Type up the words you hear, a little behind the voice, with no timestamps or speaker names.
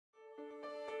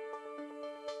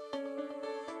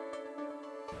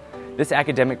This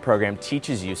academic program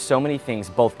teaches you so many things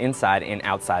both inside and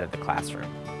outside of the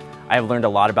classroom. I have learned a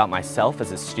lot about myself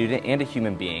as a student and a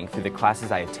human being through the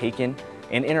classes I have taken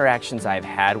and interactions I have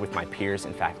had with my peers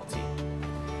and faculty.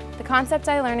 The concepts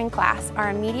I learn in class are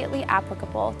immediately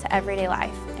applicable to everyday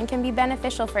life and can be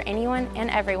beneficial for anyone and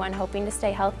everyone hoping to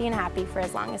stay healthy and happy for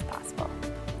as long as possible.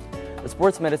 The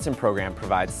sports medicine program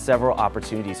provides several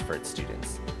opportunities for its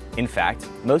students. In fact,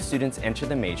 most students enter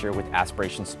the major with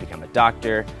aspirations to become a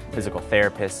doctor, physical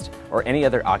therapist, or any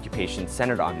other occupation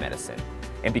centered on medicine.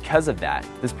 And because of that,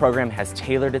 this program has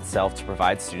tailored itself to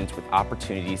provide students with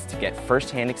opportunities to get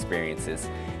first-hand experiences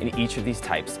in each of these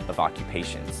types of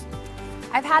occupations.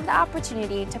 I've had the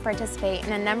opportunity to participate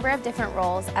in a number of different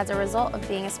roles as a result of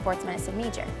being a sports medicine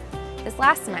major. This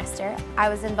last semester, I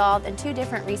was involved in 2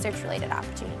 different research-related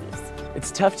opportunities. It's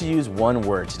tough to use one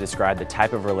word to describe the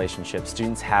type of relationship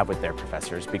students have with their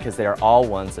professors because they are all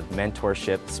ones of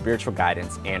mentorship, spiritual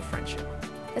guidance, and friendship.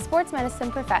 The sports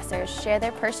medicine professors share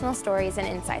their personal stories and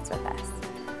insights with us.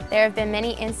 There have been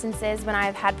many instances when I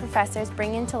have had professors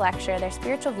bring into lecture their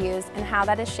spiritual views and how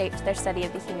that has shaped their study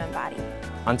of the human body.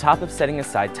 On top of setting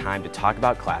aside time to talk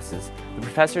about classes, the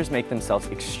professors make themselves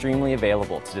extremely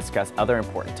available to discuss other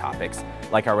important topics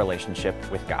like our relationship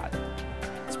with God.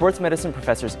 Sports medicine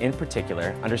professors in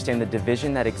particular understand the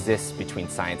division that exists between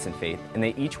science and faith, and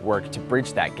they each work to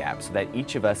bridge that gap so that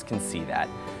each of us can see that,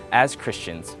 as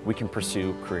Christians, we can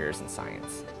pursue careers in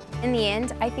science. In the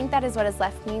end, I think that is what has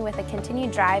left me with a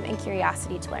continued drive and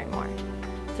curiosity to learn more.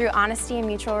 Through honesty and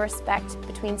mutual respect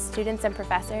between students and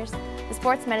professors, the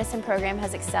sports medicine program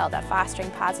has excelled at fostering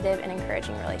positive and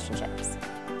encouraging relationships.